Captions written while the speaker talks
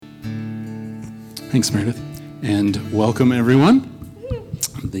Thanks, Meredith. And welcome, everyone.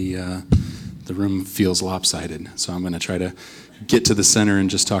 The room feels lopsided, so I'm going to try to get to the center and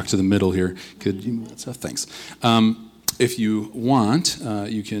just talk to the middle here. Could you move that stuff? Thanks. If you want,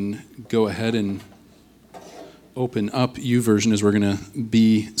 you can go ahead and open up YouVersion as we're going to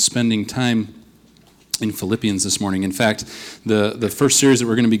be spending time in Philippians this morning. In fact, the first series that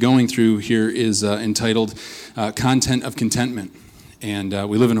we're going to be going through here is entitled Content of Contentment. And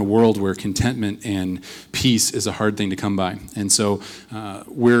we live in a world where contentment and peace is a hard thing to come by. And so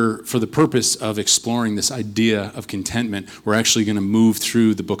for the purpose of exploring this idea of contentment, we're actually going to move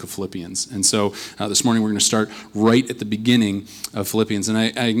through the book of Philippians. And so this morning we're going to start right at the beginning of Philippians. And I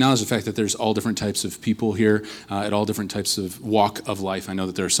acknowledge the fact that there's all different types of people here at all different types of walk of life. I know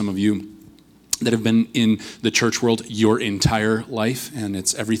that there are some of you that have been in the church world your entire life, and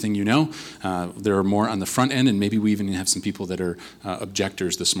it's everything you know. There are more on the front end, and maybe we even have some people that are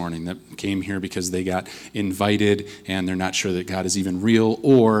objectors this morning that came here because they got invited and they're not sure that God is even real,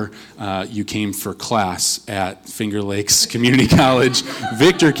 or you came for class at Finger Lakes Community College,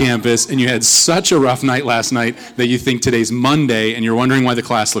 Victor campus, and you had such a rough night last night that you think today's Monday and you're wondering why the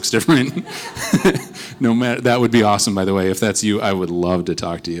class looks different. No matter, that would be awesome, by the way. If that's you, I would love to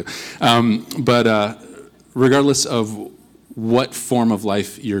talk to you. But regardless of what form of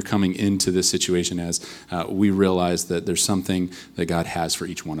life you're coming into this situation as, we realize that there's something that God has for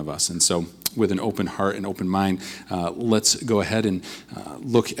each one of us. And so with an open heart and open mind, let's go ahead and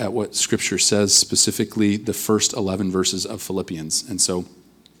look at what Scripture says, specifically the first 11 verses of Philippians. And so I'm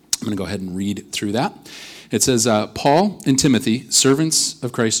going to go ahead and read through that. It says, Paul and Timothy, servants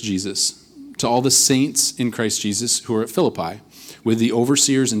of Christ Jesus, to all the saints in Christ Jesus who are at Philippi, with the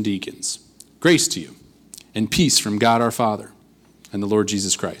overseers and deacons, grace to you, and peace from God our Father and the Lord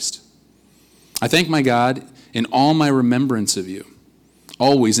Jesus Christ. I thank my God in all my remembrance of you,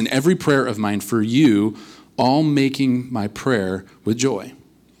 always in every prayer of mine for you, all making my prayer with joy,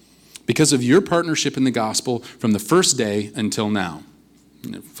 because of your partnership in the gospel from the first day until now.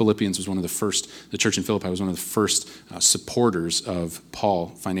 Philippians was one of the first, the church in Philippi was one of the first supporters of Paul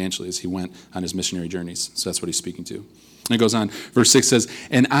financially as he went on his missionary journeys. So that's what he's speaking to. And it goes on, verse 6 says,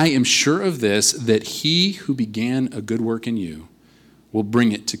 and I am sure of this, that he who began a good work in you will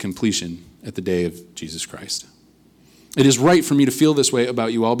bring it to completion at the day of Jesus Christ. It is right for me to feel this way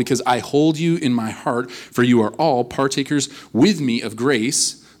about you all, because I hold you in my heart, for you are all partakers with me of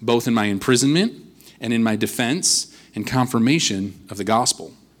grace, both in my imprisonment and in my defense and confirmation of the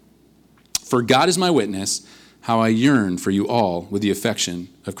gospel. For God is my witness, how I yearn for you all with the affection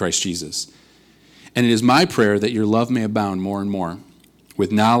of Christ Jesus. And it is my prayer that your love may abound more and more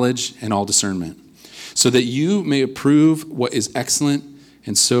with knowledge and all discernment, so that you may approve what is excellent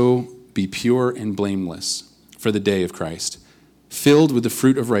and so be pure and blameless for the day of Christ, filled with the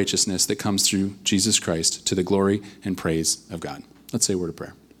fruit of righteousness that comes through Jesus Christ to the glory and praise of God. Let's say a word of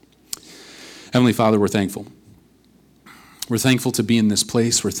prayer. Heavenly Father, we're thankful. We're thankful to be in this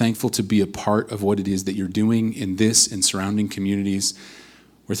place. We're thankful to be a part of what it is that you're doing in this and surrounding communities.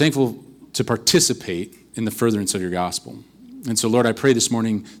 We're thankful to participate in the furtherance of your gospel. And so, Lord, I pray this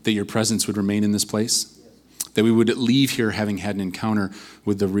morning that your presence would remain in this place, that we would leave here having had an encounter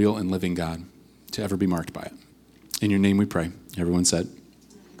with the real and living God, to ever be marked by it. In your name we pray. Everyone said,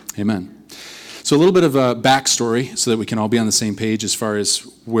 amen. So a little bit of a backstory so that we can all be on the same page as far as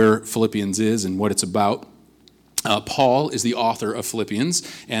where Philippians is and what it's about. Paul is the author of Philippians,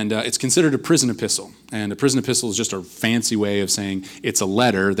 and it's considered a prison epistle. And a prison epistle is just a fancy way of saying it's a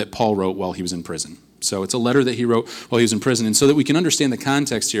letter that Paul wrote while he was in prison. So it's a letter that he wrote while he was in prison. And so that we can understand the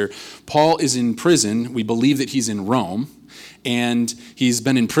context here, Paul is in prison. We believe that he's in Rome, and he's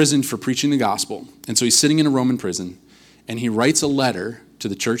been imprisoned for preaching the gospel. And so he's sitting in a Roman prison, and he writes a letter to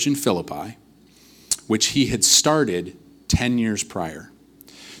the church in Philippi, which he had started 10 years prior.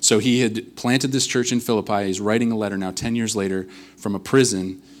 So he had planted this church in Philippi. He's writing a letter now 10 years later from a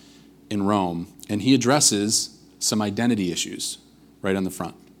prison in Rome. And he addresses some identity issues right on the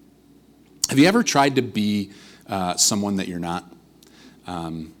front. Have you ever tried to be someone that you're not?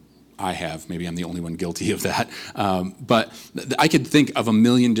 I have. Maybe I'm the only one guilty of that. But I could think of a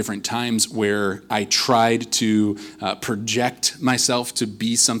million different times where I tried to project myself to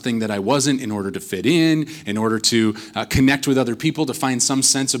be something that I wasn't in order to fit in order to connect with other people, to find some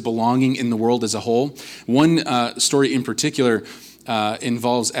sense of belonging in the world as a whole. One story in particular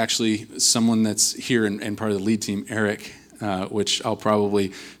involves actually someone that's here and part of the lead team, Eric, which I'll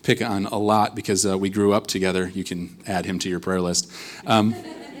probably pick on a lot because we grew up together. You can add him to your prayer list.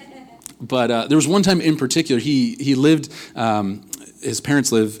 But there was one time in particular, he lived his parents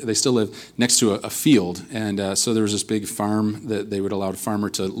they still live next to a field. And so there was this big farm that they would allow a farmer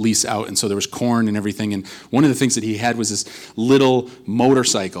to lease out. And so there was corn and everything. And one of the things that he had was this little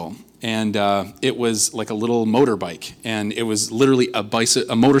motorcycle. And it was like a little motorbike. And it was literally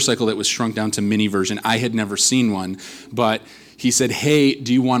a motorcycle that was shrunk down to mini version. I had never seen one, but he said, "Hey,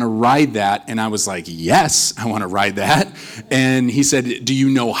 do you want to ride that?" And I was like, "Yes, I want to ride that." And he said, "Do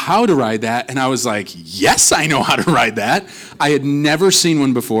you know how to ride that?" And I was like, "Yes, I know how to ride that." I had never seen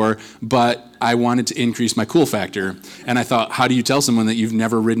one before, but I wanted to increase my cool factor. And I thought, how do you tell someone that you've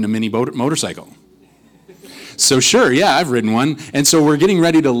never ridden a mini motorcycle? So sure, yeah, I've ridden one. And so we're getting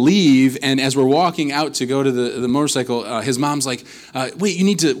ready to leave, and as we're walking out to go to the motorcycle, his mom's like, "Wait, you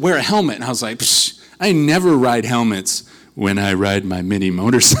need to wear a helmet." And I was like, "Psh, I never ride helmets when I ride my mini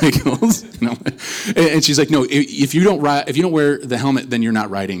motorcycles." And she's like, "No, if you don't wear the helmet, then you're not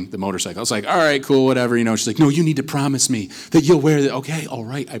riding the motorcycle." I was like, "All right, cool, whatever." She's like, "No, you need to promise me that you'll wear the." "Okay, all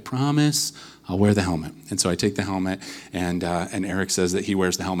right, I promise I'll wear the helmet." And so I take the helmet, and Eric says that he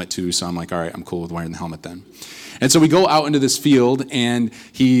wears the helmet too. So I'm like, "All right, I'm cool with wearing the helmet then." And so we go out into this field, and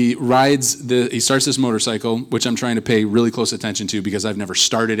he starts this motorcycle, which I'm trying to pay really close attention to because I've never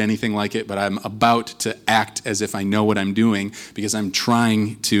started anything like it, but I'm about to act as if I know what I'm doing because I'm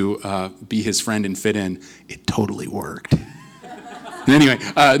trying to be his friend and fit in. It totally worked. Anyway,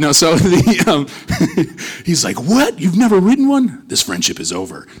 so he's like, "What? You've never ridden one? This friendship is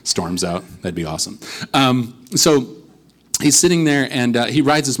over." Storms out. That'd be awesome. So he's sitting there, and he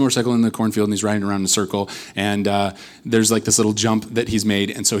rides his motorcycle in the cornfield, and he's riding around in a circle, and there's like this little jump that he's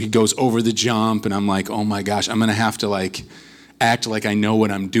made, and so he goes over the jump, and I'm like, oh my gosh, I'm going to have to act like I know what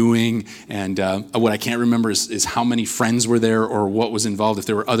I'm doing. And what I can't remember is how many friends were there or what was involved, if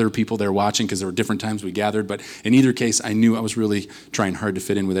there were other people there watching, because there were different times we gathered. But in either case, I knew I was really trying hard to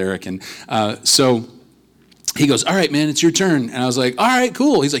fit in with Eric. And so he goes, "All right, man, it's your turn." And I was like, "All right,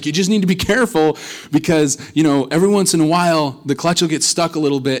 cool." He's like, "You just need to be careful because, every once in a while, the clutch will get stuck a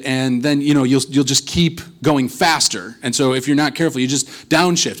little bit, and then, you'll just keep going faster. And so if you're not careful, you just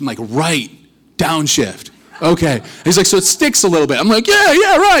downshift." I'm like, "Right, downshift." Okay. He's like, "So it sticks a little bit." I'm like,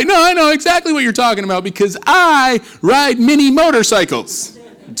 yeah, right. No, I know exactly what you're talking about because I ride mini motorcycles.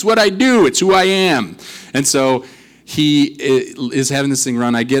 It's what I do. It's who I am. And so he is having this thing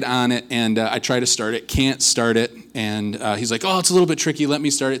run. I get on it, and I try to start it. Can't start it. And he's like, "Oh, it's a little bit tricky. Let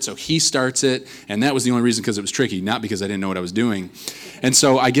me start it." So he starts it, and that was the only reason because it was tricky, not because I didn't know what I was doing. And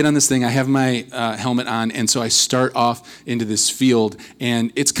so I get on this thing. I have my helmet on, and so I start off into this field.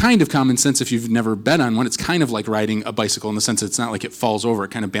 And it's kind of common sense if you've never been on one. It's kind of like riding a bicycle in the sense that it's not like it falls over.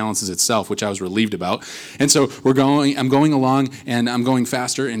 It kind of balances itself, which I was relieved about. And so I'm going along, and I'm going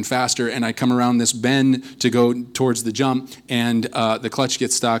faster and faster, and I come around this bend to go towards the jump, and the clutch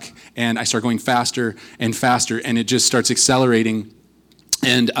gets stuck, and I start going faster and faster, and it just starts accelerating.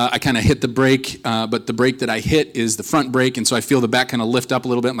 And I kind of hit the brake, but the brake that I hit is the front brake, and so I feel the back kind of lift up a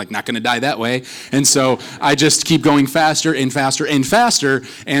little bit. I'm like, not going to die that way. And so I just keep going faster and faster and faster.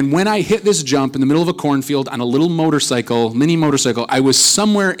 And when I hit this jump in the middle of a cornfield on a little motorcycle, mini motorcycle, I was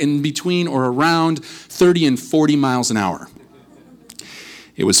somewhere in between or around 30 and 40 miles an hour.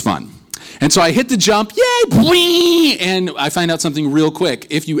 It was fun. And so I hit the jump, yay, and I find out something real quick.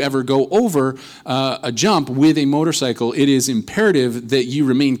 If you ever go over a jump with a motorcycle, it is imperative that you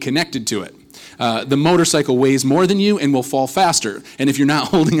remain connected to it. The motorcycle weighs more than you and will fall faster. And if you're not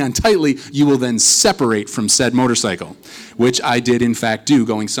holding on tightly, you will then separate from said motorcycle, which I did in fact do,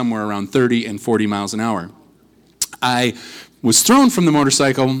 going somewhere around 30 and 40 miles an hour. I was thrown from the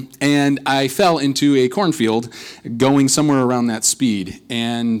motorcycle, and I fell into a cornfield going somewhere around that speed,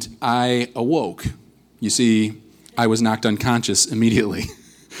 and I awoke. You see, I was knocked unconscious immediately,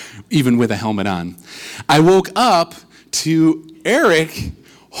 even with a helmet on. I woke up to Eric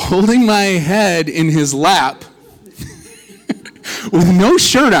holding my head in his lap with no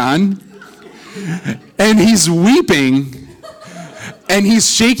shirt on, and he's weeping, and he's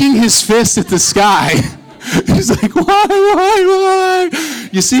shaking his fist at the sky. He's like, why?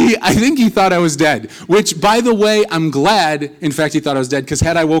 You see, I think he thought I was dead, which, by the way, I'm glad, in fact, he thought I was dead, because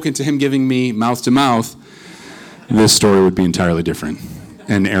had I woken to him giving me mouth to mouth, this story would be entirely different,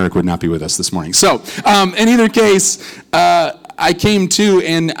 and Eric would not be with us this morning. So, in either case, I came to,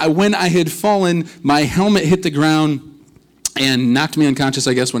 and when I had fallen, my helmet hit the ground and knocked me unconscious,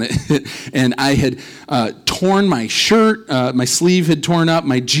 I guess, when it hit. And I had torn my shirt, my sleeve had torn up,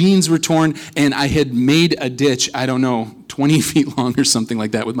 my jeans were torn, and I had made a ditch, I don't know, 20 feet long or something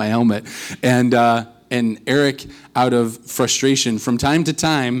like that with my helmet. And Eric, out of frustration, from time to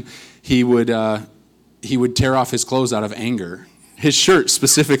time, he would tear off his clothes out of anger. his shirt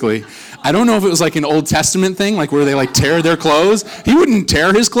specifically. I don't know if it was like an Old Testament thing, like where they like tear their clothes. He wouldn't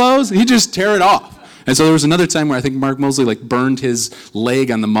tear his clothes. He'd just tear it off. And so there was another time where I think Mark Mosley like burned his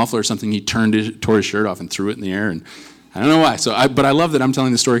leg on the muffler or something. He tore his shirt off and threw it in the air. And I don't know why. But I love that I'm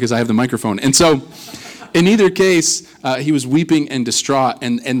telling the story because I have the microphone. And so in either case, he was weeping and distraught.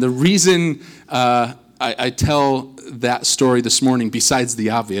 And the reason I tell that story this morning, besides the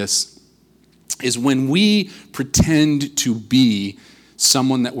obvious, is when we pretend to be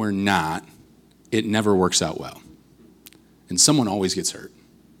someone that we're not, it never works out well. And someone always gets hurt.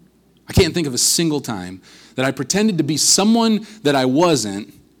 I can't think of a single time that I pretended to be someone that I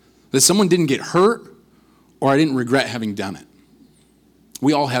wasn't, that someone didn't get hurt, or I didn't regret having done it.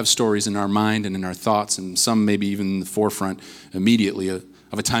 We all have stories in our mind and in our thoughts, and some maybe even in the forefront immediately of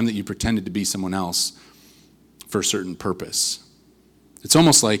a time that you pretended to be someone else for a certain purpose. It's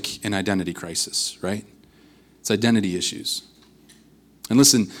almost like an identity crisis, right? It's identity issues. And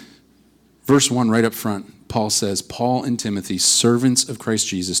listen, verse 1 right up front, Paul says, Paul and Timothy, servants of Christ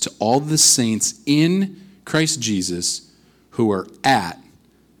Jesus, to all the saints in Christ Jesus who are at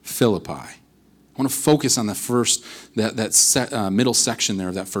Philippi. I want to focus on that middle section there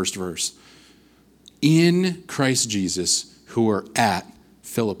of that first verse. In Christ Jesus who are at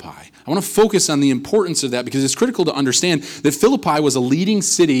Philippi. I want to focus on the importance of that because it's critical to understand that Philippi was a leading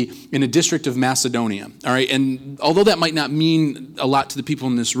city in a district of Macedonia. All right, and although that might not mean a lot to the people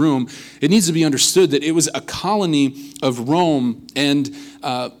in this room, it needs to be understood that it was a colony of Rome, and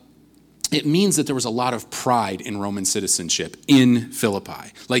it means that there was a lot of pride in Roman citizenship in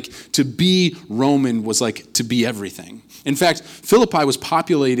Philippi. Like, to be Roman was like to be everything. In fact, Philippi was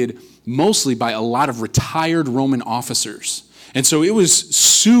populated mostly by a lot of retired Roman officers. And so it was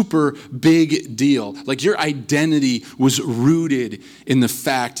super big deal. Like, your identity was rooted in the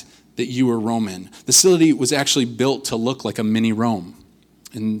fact that you were Roman. The city was actually built to look like a mini Rome.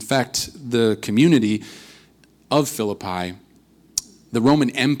 In fact, the community of Philippi, the Roman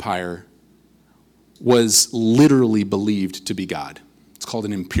Empire, was literally believed to be God. It's called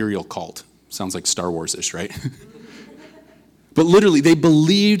an imperial cult. Sounds like Star Wars-ish, right? But literally, they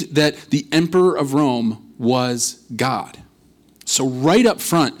believed that the emperor of Rome was God. So right up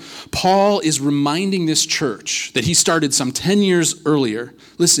front, Paul is reminding this church that he started some 10 years earlier.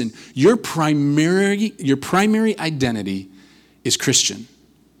 Listen, your primary identity is Christian.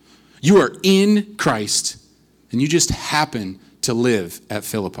 You are in Christ, and you just happen to live at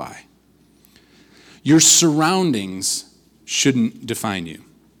Philippi. Your surroundings shouldn't define you.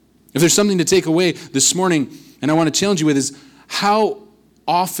 If there's something to take away this morning, and I want to challenge you with, is how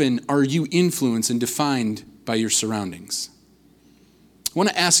often are you influenced and defined by your surroundings? I want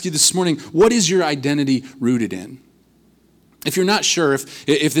to ask you this morning, what is your identity rooted in? If you're not sure if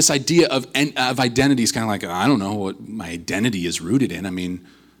this idea of identity is kind of like, I don't know what my identity is rooted in. I mean,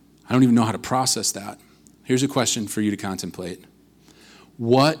 I don't even know how to process that. Here's a question for you to contemplate.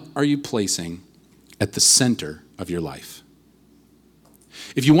 What are you placing at the center of your life?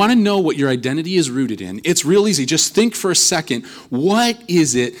 If you want to know what your identity is rooted in, it's real easy. Just think for a second, what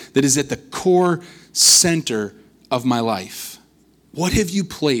is it that is at the core center of my life? What have you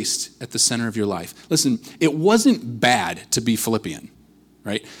placed at the center of your life? Listen, it wasn't bad to be Philippian,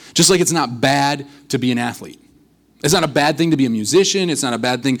 right? Just like it's not bad to be an athlete. It's not a bad thing to be a musician. It's not a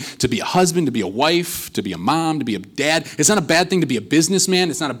bad thing to be a husband, to be a wife, to be a mom, to be a dad. It's not a bad thing to be a businessman.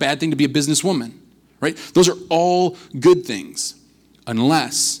 It's not a bad thing to be a businesswoman, right? Those are all good things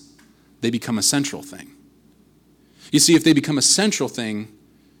unless they become a central thing. You see, if they become a central thing,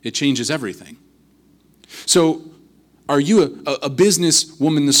 it changes everything. So, are you a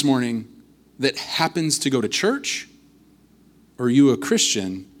businesswoman this morning that happens to go to church? Or are you a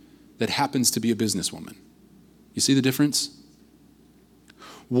Christian that happens to be a businesswoman? You see the difference?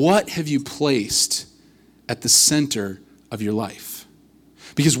 What have you placed at the center of your life?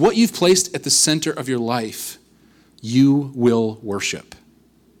 Because what you've placed at the center of your life, you will worship.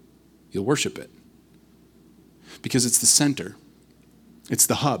 You'll worship it. Because it's the center. It's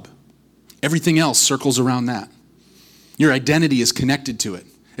the hub. Everything else circles around that. Your identity is connected to it.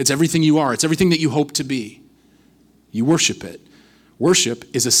 It's everything you are. It's everything that you hope to be. You worship it. Worship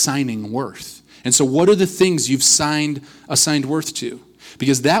is assigning worth. And so what are the things you've assigned worth to?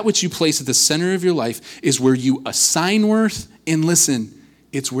 Because that which you place at the center of your life is where you assign worth, and listen,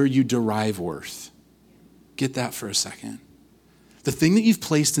 it's where you derive worth. Get that for a second. The thing that you've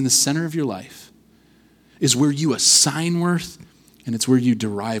placed in the center of your life is where you assign worth, and it's where you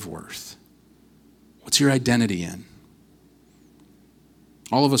derive worth. What's your identity in?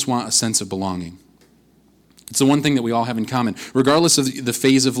 All of us want a sense of belonging. It's the one thing that we all have in common. Regardless of the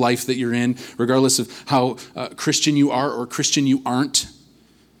phase of life that you're in, regardless of how Christian you are or Christian you aren't,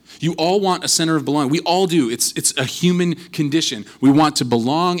 you all want a center of belonging. We all do. It's a human condition. We want to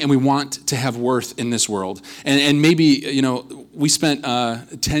belong and we want to have worth in this world. And maybe, we spent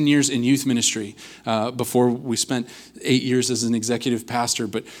 10 years in youth ministry before we spent 8 years as an executive pastor.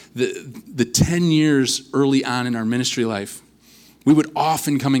 But the 10 years early on in our ministry life, we would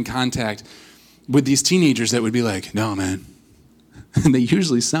often come in contact with these teenagers that would be like, no, man. And they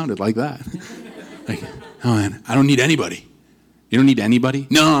usually sounded like that. Like, oh, man, I don't need anybody. You don't need anybody?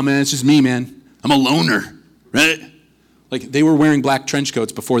 No, man, it's just me, man. I'm a loner, right? Like, they were wearing black trench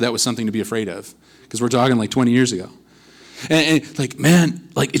coats before that was something to be afraid of, because we're talking like 20 years ago. And like, man,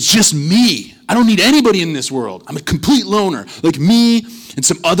 like, it's just me. I don't need anybody in this world. I'm a complete loner. Like, me and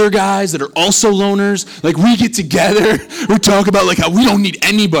some other guys that are also loners, like, we get together, we talk about like how we don't need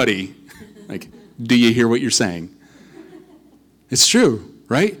anybody. Like, do you hear what you're saying? It's true.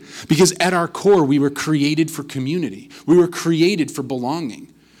 Right? Because at our core, we were created for community. We were created for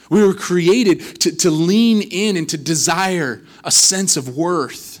belonging. We were created to lean in and to desire a sense of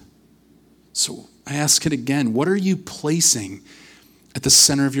worth. So I ask it again, what are you placing at the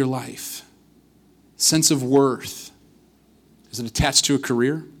center of your life? Sense of worth. Is it attached to a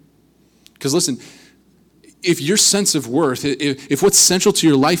career? Because listen, if your sense of worth, if what's central to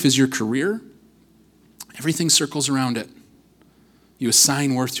your life is your career, everything circles around it. You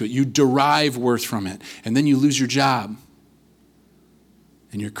assign worth to it. You derive worth from it. And then you lose your job.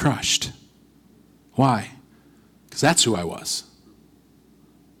 And you're crushed. Why? Because that's who I was.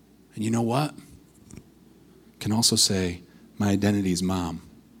 And you know what? Can also say, my identity is mom.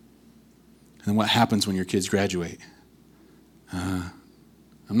 And then what happens when your kids graduate? I'm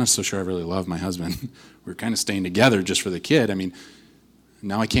not so sure I really love my husband. We're kind of staying together just for the kid. I mean,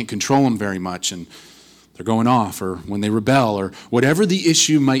 now I can't control him very much, and they're going off, or when they rebel, or whatever the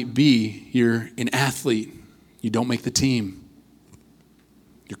issue might be, you're an athlete. You don't make the team.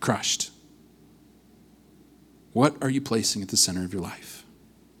 You're crushed. What are you placing at the center of your life?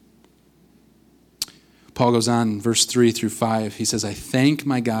 Paul goes on, verse 3 through 5. He says, I thank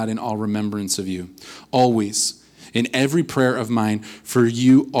my God in all remembrance of you, always, in every prayer of mine, for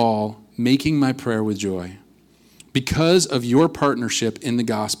you all, making my prayer with joy, because of your partnership in the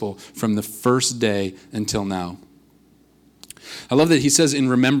gospel from the first day until now. I love that he says in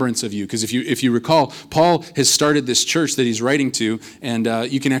remembrance of you, because if you recall, Paul has started this church that he's writing to, and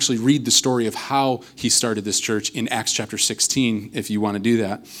you can actually read the story of how he started this church in Acts chapter 16, if you want to do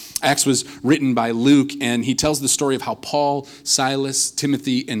that. Acts was written by Luke, and he tells the story of how Paul, Silas,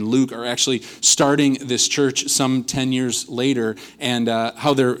 Timothy, and Luke are actually starting this church some 10 years later, and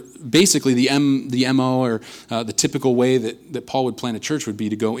how they're basically the MO, or the typical way that Paul would plant a church would be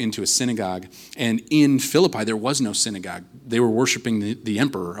to go into a synagogue. And in Philippi, there was no synagogue. They were worshiping the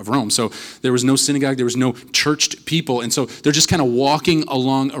emperor of Rome. So there was no synagogue, there was no churched people. And so they're just kind of walking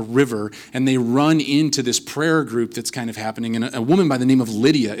along a river, and they run into this prayer group that's kind of happening. And a woman by the name of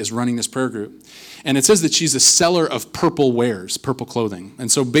Lydia is running this prayer group. And it says that she's a seller of purple wares, purple clothing.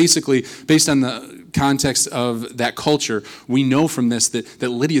 And so basically, based on the context of that culture, we know from this that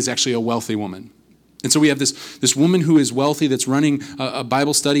Lydia is actually a wealthy woman. And so we have this woman who is wealthy that's running a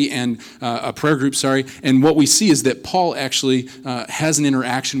Bible study and a prayer group, and what we see is that Paul actually has an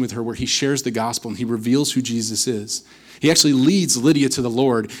interaction with her where he shares the gospel and he reveals who Jesus is. He actually leads Lydia to the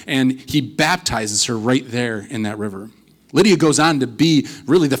Lord, and he baptizes her right there in that river. Lydia goes on to be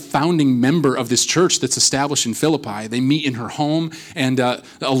really the founding member of this church that's established in Philippi. They meet in her home, and a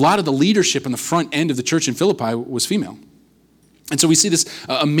lot of the leadership on the front end of the church in Philippi was female. And so we see this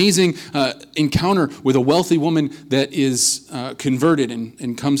amazing encounter with a wealthy woman that is converted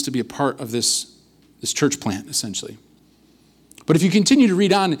and comes to be a part of this church plant, essentially. But if you continue to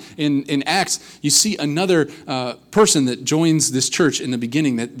read on in Acts, you see another person that joins this church in the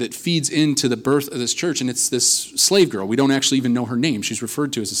beginning that feeds into the birth of this church, and it's this slave girl. We don't actually even know her name. She's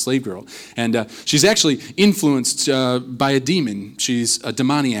referred to as a slave girl. And she's actually influenced by a demon. She's a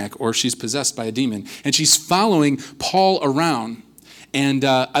demoniac, or she's possessed by a demon. And she's following Paul around. And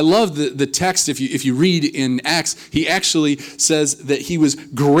I love the text. If you read in Acts, he actually says that he was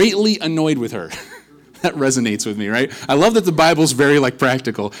greatly annoyed with her. That resonates with me, right? I love that the Bible's very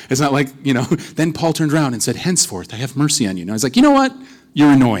practical. It's not like, then Paul turned around and said, henceforth, I have mercy on you. And I was like, you know what?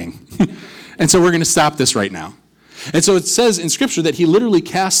 You're annoying. And so we're going to stop this right now. And so it says in Scripture that he literally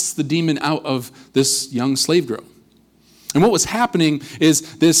casts the demon out of this young slave girl. And what was happening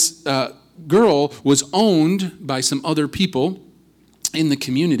is this girl was owned by some other people in the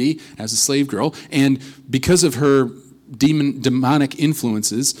community as a slave girl. And because of her demonic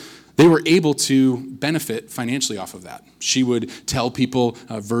influences, they were able to benefit financially off of that. She would tell people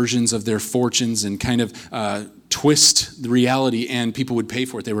versions of their fortunes and kind of twist the reality, and people would pay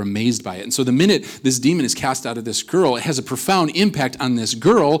for it. They were amazed by it. And so the minute this demon is cast out of this girl, it has a profound impact on this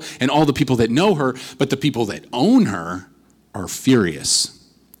girl and all the people that know her, but the people that own her are furious.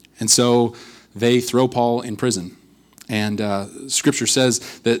 And so they throw Paul in prison. And Scripture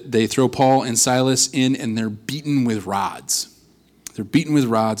says that they throw Paul and Silas in, and they're beaten with rods. They're beaten with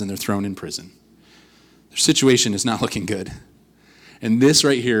rods, and they're thrown in prison. Their situation is not looking good. And this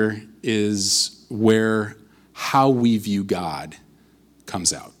right here is where how we view God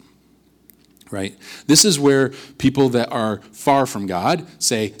comes out, right? This is where people that are far from God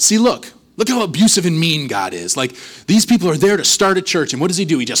say, see, look how abusive and mean God is. Like, these people are there to start a church, and what does he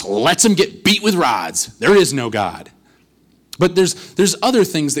do? He just lets them get beat with rods. There is no God. But there's other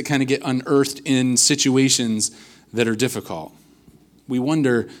things that kind of get unearthed in situations that are difficult. We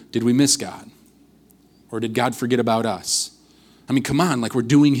wonder, did we miss God? Or did God forget about us? I mean, come on, like, we're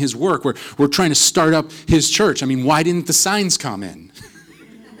doing his work. We're trying to start up his church. I mean, why didn't the signs come in?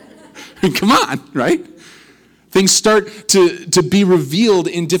 I mean, come on, right? Things start to be revealed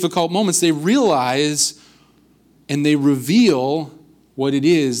in difficult moments. They realize and they reveal what it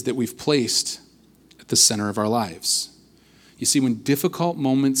is that we've placed at the center of our lives. You see, when difficult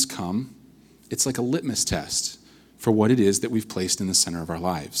moments come, it's like a litmus test for what it is that we've placed in the center of our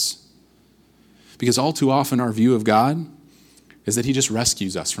lives. Because all too often our view of God is that he just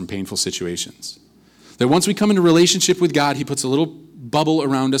rescues us from painful situations. That once we come into relationship with God, he puts a little bubble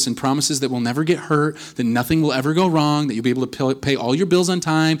around us and promises that we'll never get hurt, that nothing will ever go wrong, that you'll be able to pay all your bills on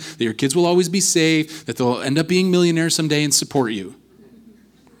time, that your kids will always be safe, that they'll end up being millionaires someday and support you.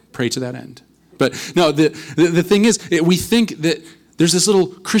 Pray to that end. But no, the thing is, we think that there's this little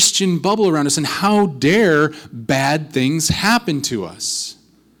Christian bubble around us, and how dare bad things happen to us?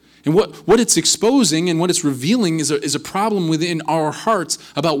 And what it's exposing and what it's revealing is a problem within our hearts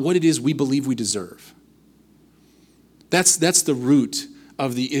about what it is we believe we deserve. That's the root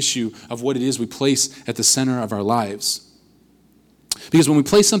of the issue of what it is we place at the center of our lives. Because when we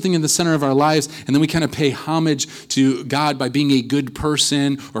place something in the center of our lives and then we kind of pay homage to God by being a good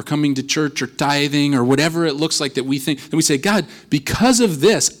person or coming to church or tithing or whatever it looks like that we think, and we say, God, because of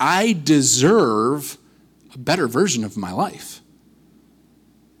this, I deserve a better version of my life.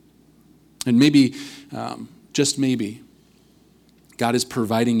 And maybe, just maybe, God is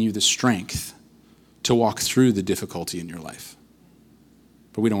providing you the strength to walk through the difficulty in your life.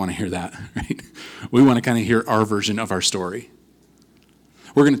 But we don't want to hear that, right? We want to kind of hear our version of our story.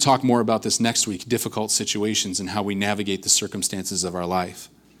 We're going to talk more about this next week, difficult situations and how we navigate the circumstances of our life.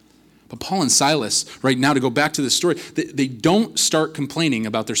 But Paul and Silas, right now, to go back to the story, they don't start complaining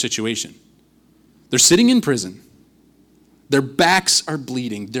about their situation. They're sitting in prison. Their backs are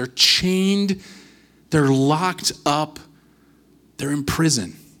bleeding. They're chained. They're locked up. They're in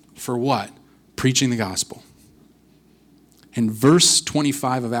prison. For what? Preaching the gospel. And verse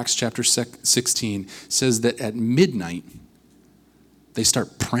 25 of Acts chapter 16 says that at midnight, they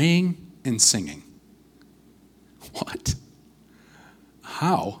start praying and singing. What?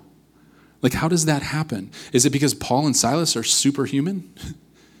 How? Like, how does that happen? Is it because Paul and Silas are superhuman?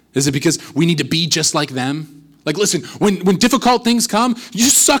 Is it because we need to be just like them? Like, listen, when difficult things come, you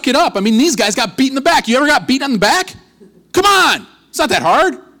just suck it up. I mean, these guys got beat in the back. You ever got beat on the back? Come on. It's not that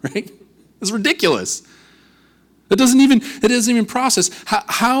hard, right? It's ridiculous. It doesn't even process.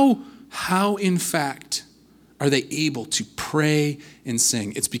 How in fact are they able to pray and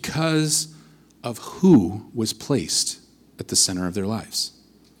sing? It's because of who was placed at the center of their lives.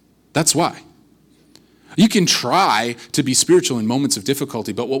 That's why. You can try to be spiritual in moments of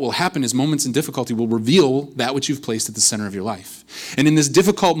difficulty, but what will happen is moments in difficulty will reveal that which you've placed at the center of your life. And in this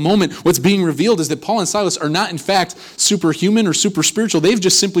difficult moment, what's being revealed is that Paul and Silas are not, in fact, superhuman or super spiritual. They've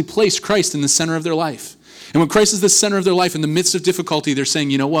just simply placed Christ in the center of their life. And when Christ is the center of their life, in the midst of difficulty, they're saying,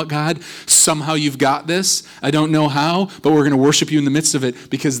 you know what, God? Somehow you've got this. I don't know how, but we're going to worship you in the midst of it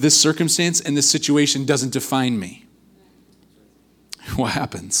because this circumstance and this situation doesn't define me. What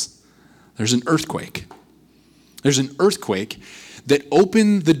happens? There's an earthquake. There's an earthquake that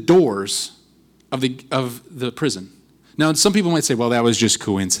opened the doors of the prison. Now, some people might say, well, that was just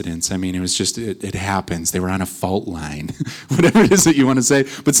coincidence. I mean, it happens. They were on a fault line, whatever it is that you want to say.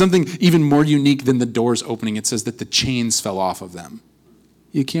 But something even more unique than the doors opening, it says that the chains fell off of them.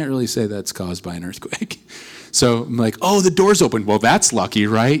 You can't really say that's caused by an earthquake. So I'm like, oh, the doors opened. Well, that's lucky,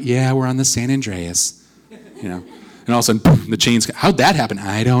 right? Yeah, we're on the San Andreas, And all of a sudden, boom, the chains. How'd that happen?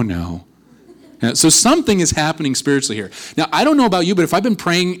 I don't know. So something is happening spiritually here. Now, I don't know about you, but if I've been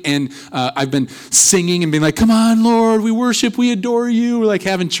praying and I've been singing and being like, come on, Lord, we worship, we adore you, we're like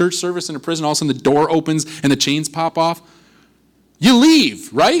having church service in a prison, all of a sudden the door opens and the chains pop off, you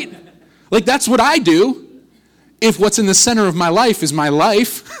leave, right? Like that's what I do. If what's in the center of my life,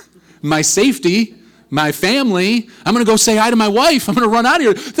 my safety, my family, I'm going to go say hi to my wife. I'm going to run out of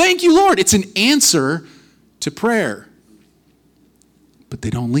here. Thank you, Lord. It's an answer to prayer. But they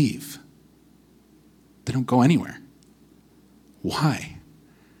don't leave. They don't go anywhere. Why?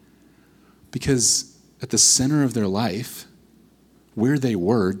 Because at the center of their life, where they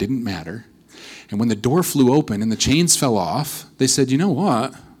were didn't matter. And when the door flew open and the chains fell off, they said, you know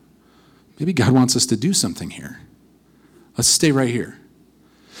what? Maybe God wants us to do something here. Let's stay right here.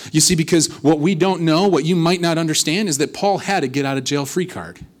 You see, because what we don't know, what you might not understand, is that Paul had a get out of jail free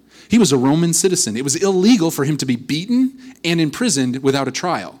card. He was a Roman citizen. It was illegal for him to be beaten and imprisoned without a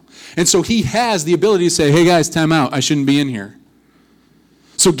trial. And so he has the ability to say, hey guys, time out. I shouldn't be in here.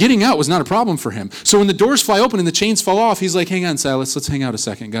 So getting out was not a problem for him. So when the doors fly open and the chains fall off, he's like, hang on, Silas, let's hang out a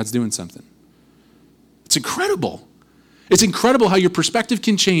second. God's doing something. It's incredible. It's incredible how your perspective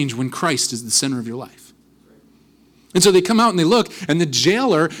can change when Christ is the center of your life. And so they come out and they look, and the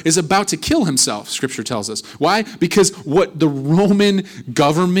jailer is about to kill himself, Scripture tells us. Why? Because what the Roman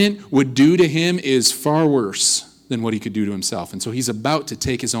government would do to him is far worse than what he could do to himself. And so he's about to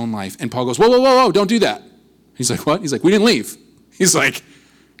take his own life. And Paul goes, whoa, whoa, whoa, whoa, don't do that. He's like, what? He's like, we didn't leave. He's like,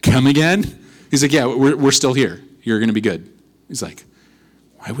 come again? He's like, yeah, we're still here. You're going to be good. He's like,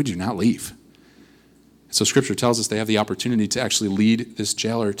 why would you not leave? So Scripture tells us they have the opportunity to actually lead this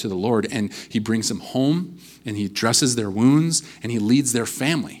jailer to the Lord, and he brings them home, and he dresses their wounds, and he leads their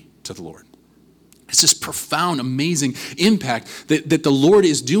family to the Lord. It's this profound, amazing impact that the Lord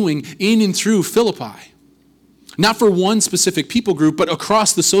is doing in and through Philippi. Not for one specific people group, but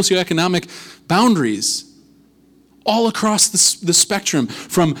across the socioeconomic boundaries. All across the spectrum,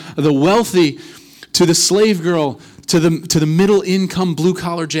 from the wealthy to the slave girl to the middle-income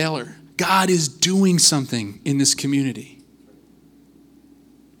blue-collar jailer. God is doing something in this community.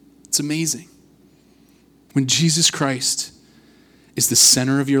 It's amazing. When Jesus Christ is the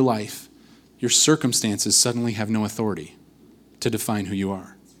center of your life, your circumstances suddenly have no authority to define who you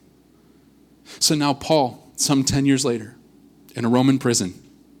are. So now Paul, some 10 years later, in a Roman prison.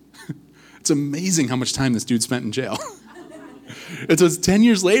 It's amazing how much time this dude spent in jail. And so it's 10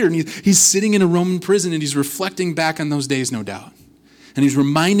 years later, and he's sitting in a Roman prison, and he's reflecting back on those days, no doubt. And he's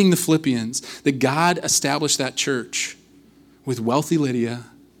reminding the Philippians that God established that church with wealthy Lydia,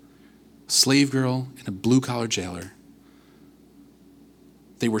 a slave girl, and a blue-collar jailer.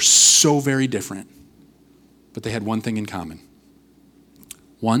 They were so very different, but they had one thing in common.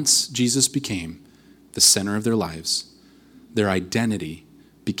 Once Jesus became the center of their lives, their identity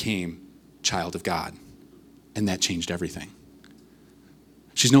became child of God, and that changed everything.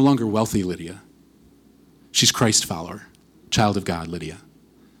 She's no longer wealthy Lydia. She's Christ follower. Child of God, Lydia.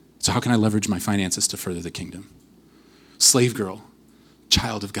 So how can I leverage my finances to further the kingdom? Slave girl,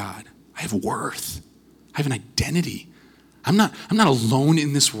 child of God. I have worth. I have an identity. I'm not alone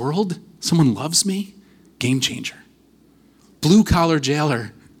in this world. Someone loves me. Game changer. Blue collar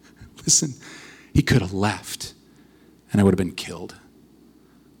jailer. Listen, he could have left and I would have been killed.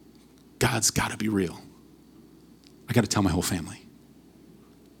 God's got to be real. I got to tell my whole family.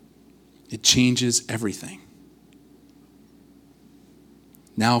 It changes everything.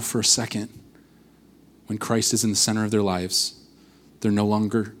 Now, for a second, when Christ is in the center of their lives, they're no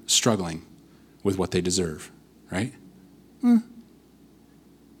longer struggling with what they deserve, right?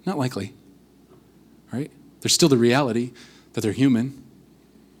 Not likely, right? There's still the reality that they're human.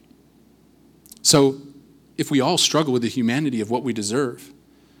 So, if we all struggle with the humanity of what we deserve,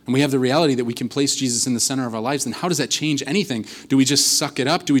 and we have the reality that we can place Jesus in the center of our lives, then how does that change anything? Do we just suck it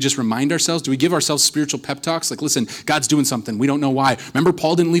up? Do we just remind ourselves? Do we give ourselves spiritual pep talks? Like, listen, God's doing something. We don't know why. Remember,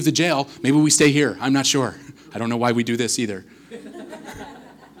 Paul didn't leave the jail. Maybe we stay here. I'm not sure. I don't know why we do this either.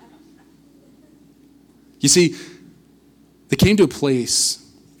 You see, they came to a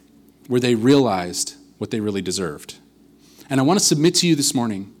place where they realized what they really deserved. And I want to submit to you this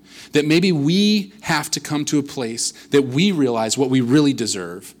morning that maybe we have to come to a place that we realize what we really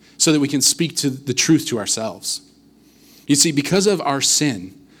deserve so that we can speak to the truth to ourselves. You see, because of our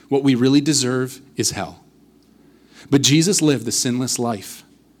sin, what we really deserve is hell. But Jesus lived the sinless life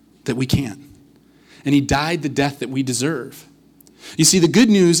that we can't. And he died the death that we deserve. You see, the good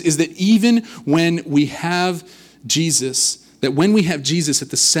news is that even when we have Jesus, that when we have Jesus at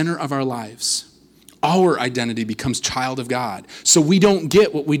the center of our lives, our identity becomes child of God. So we don't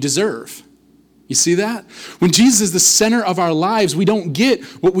get what we deserve. You see that? When Jesus is the center of our lives, we don't get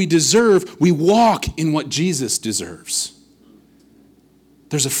what we deserve. We walk in what Jesus deserves.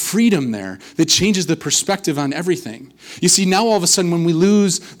 There's a freedom there that changes the perspective on everything. You see, now all of a sudden when we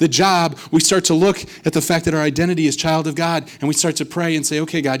lose the job, we start to look at the fact that our identity is child of God, and we start to pray and say,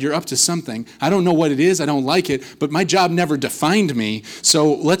 okay, God, you're up to something. I don't know what it is. I don't like it, but my job never defined me.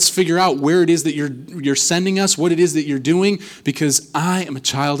 So let's figure out where it is that you're sending us, what it is that you're doing, because I am a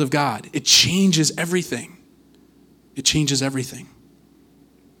child of God. It changes everything. It changes everything.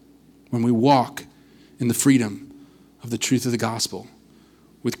 When we walk in the freedom of the truth of the gospel,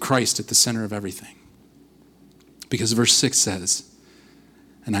 with Christ at the center of everything. Because verse 6 says,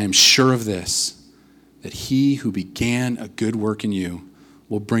 and I am sure of this, that he who began a good work in you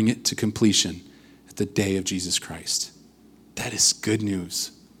will bring it to completion at the day of Jesus Christ. That is good news.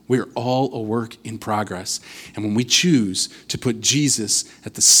 We are all a work in progress. And when we choose to put Jesus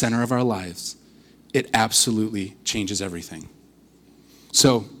at the center of our lives, it absolutely changes everything.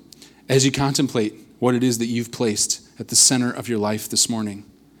 So, as you contemplate what it is that you've placed at the center of your life this morning,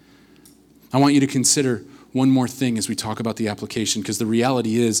 I want you to consider one more thing as we talk about the application, because the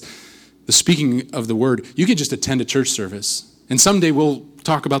reality is, the speaking of the word, you can just attend a church service, and someday we'll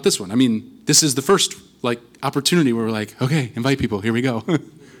talk about this one. I mean, this is the first opportunity where we're like, okay, invite people, here we go.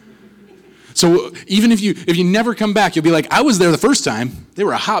 So even if you never come back, you'll be like, I was there the first time. They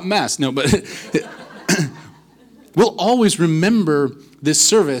were a hot mess. No, but we'll always remember this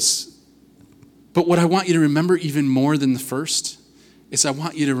service. But what I want you to remember even more than the first is I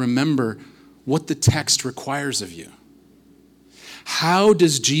want you to remember what the text requires of you. How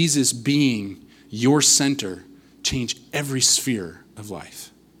does Jesus being your center change every sphere of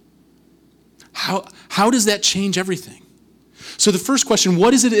life? How does that change everything? So the first question,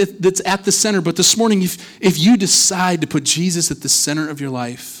 what is it that's at the center? But this morning, if you decide to put Jesus at the center of your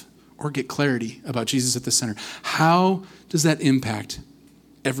life or get clarity about Jesus at the center, how does that impact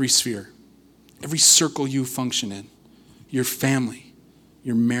every sphere, every circle you function in, your family,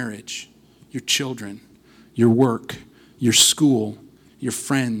 your marriage, your children, your work, your school, your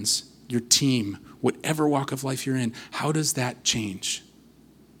friends, your team, whatever walk of life you're in, how does that change?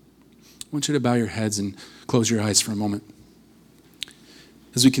 I want you to bow your heads and close your eyes for a moment.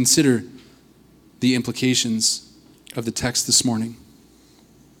 As we consider the implications of the text this morning,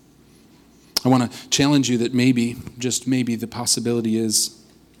 I want to challenge you that maybe, just maybe, the possibility is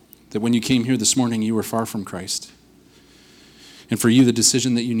that when you came here this morning, you were far from Christ. And for you, the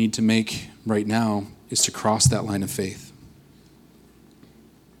decision that you need to make right now is to cross that line of faith.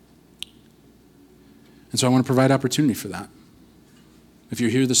 And so I want to provide opportunity for that. If you're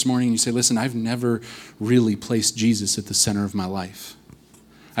here this morning and you say, listen, I've never really placed Jesus at the center of my life.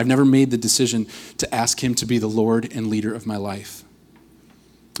 I've never made the decision to ask him to be the Lord and leader of my life.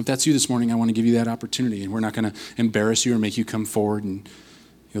 If that's you this morning, I want to give you that opportunity. And we're not going to embarrass you or make you come forward, and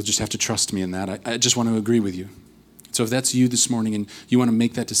you'll just have to trust me in that. I just want to agree with you. So if that's you this morning and you want to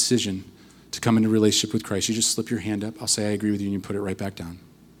make that decision to come into relationship with Christ, you just slip your hand up. I'll say I agree with you, and you put it right back down.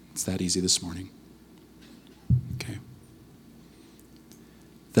 It's that easy this morning. Okay.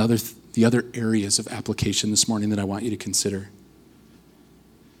 The other areas of application this morning that I want you to consider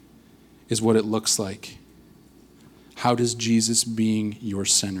is what it looks like. How does Jesus being your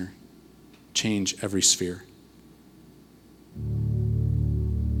center change every sphere?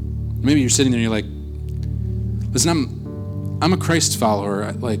 Maybe you're sitting there and you're like, listen, I'm a Christ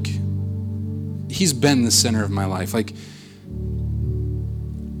follower. He's been the center of my life.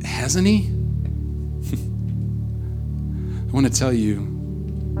 Hasn't he? I want to tell you,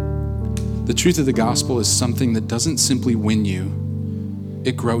 the truth of the gospel is something that doesn't simply win you,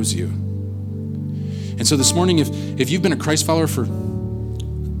 it grows you. And so this morning, if you've been a Christ follower for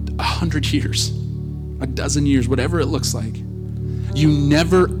 100 years, a dozen years, whatever it looks like, you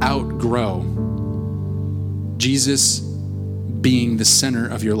never outgrow Jesus being the center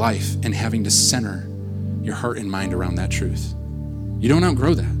of your life and having to center your heart and mind around that truth. You don't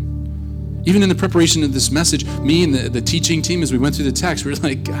outgrow that. Even in the preparation of this message, me and the teaching team, as we went through the text, we were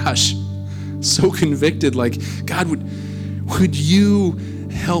like, gosh, so convicted. God, would you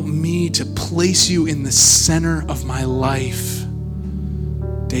help me to place you in the center of my life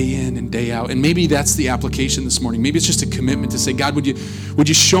day in and day out? And maybe that's the application this morning. Maybe it's just a commitment to say, God, would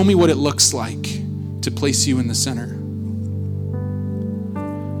you show me what it looks like to place you in the center?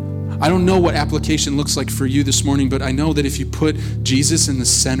 I don't know what application looks like for you this morning, but I know that if you put Jesus in the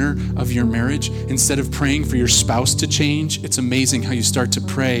center of your marriage, instead of praying for your spouse to change, it's amazing how you start to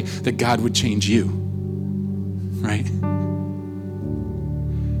pray that God would change you, right?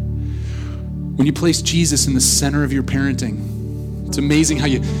 When you place Jesus in the center of your parenting, It's amazing how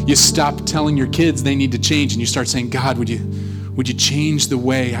you stop telling your kids they need to change and you start saying, God, would you change the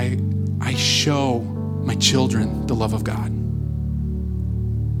way I show my children the love of God?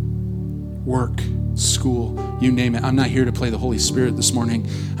 Work, school, you name it. I'm not here to play the Holy Spirit this morning.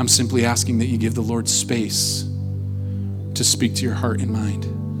 I'm simply asking that you give the Lord space to speak to your heart and mind.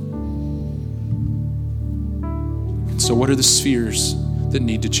 And so what are the spheres that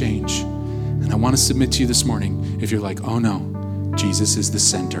need to change? And I want to submit to you this morning, if you're like, oh no, Jesus is the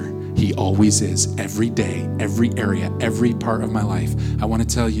center. He always is, every day, every area, every part of my life. I want to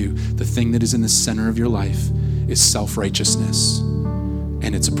tell you, the thing that is in the center of your life is self-righteousness,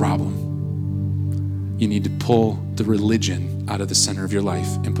 and it's a problem. You need to pull the religion out of the center of your life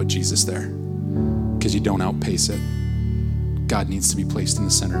and put Jesus there, because you don't outpace it. God needs to be placed in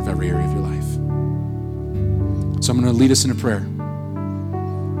the center of every area of your life. So I'm going to lead us in a prayer.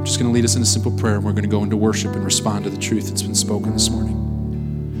 I'm just going to lead us in a simple prayer, and we're going to go into worship and respond to the truth that's been spoken this morning.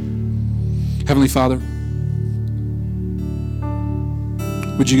 Heavenly Father,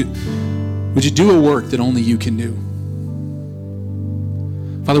 would you do a work that only you can do?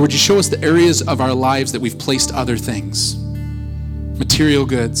 Father, would you show us the areas of our lives that we've placed other things, material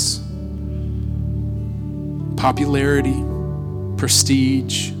goods, popularity,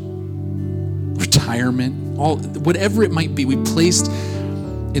 prestige, retirement, whatever it might be, we placed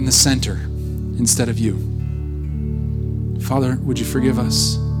in the center instead of you. Father, would you forgive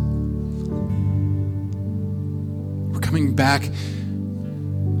us? We're coming back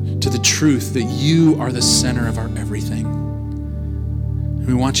to the truth that you are the center of our everything. And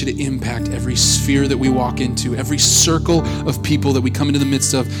we want you to impact every sphere that we walk into, every circle of people that we come into the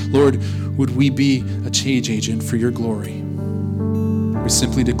midst of. Lord, would we be a change agent for your glory? We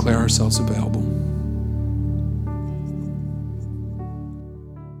simply declare ourselves available.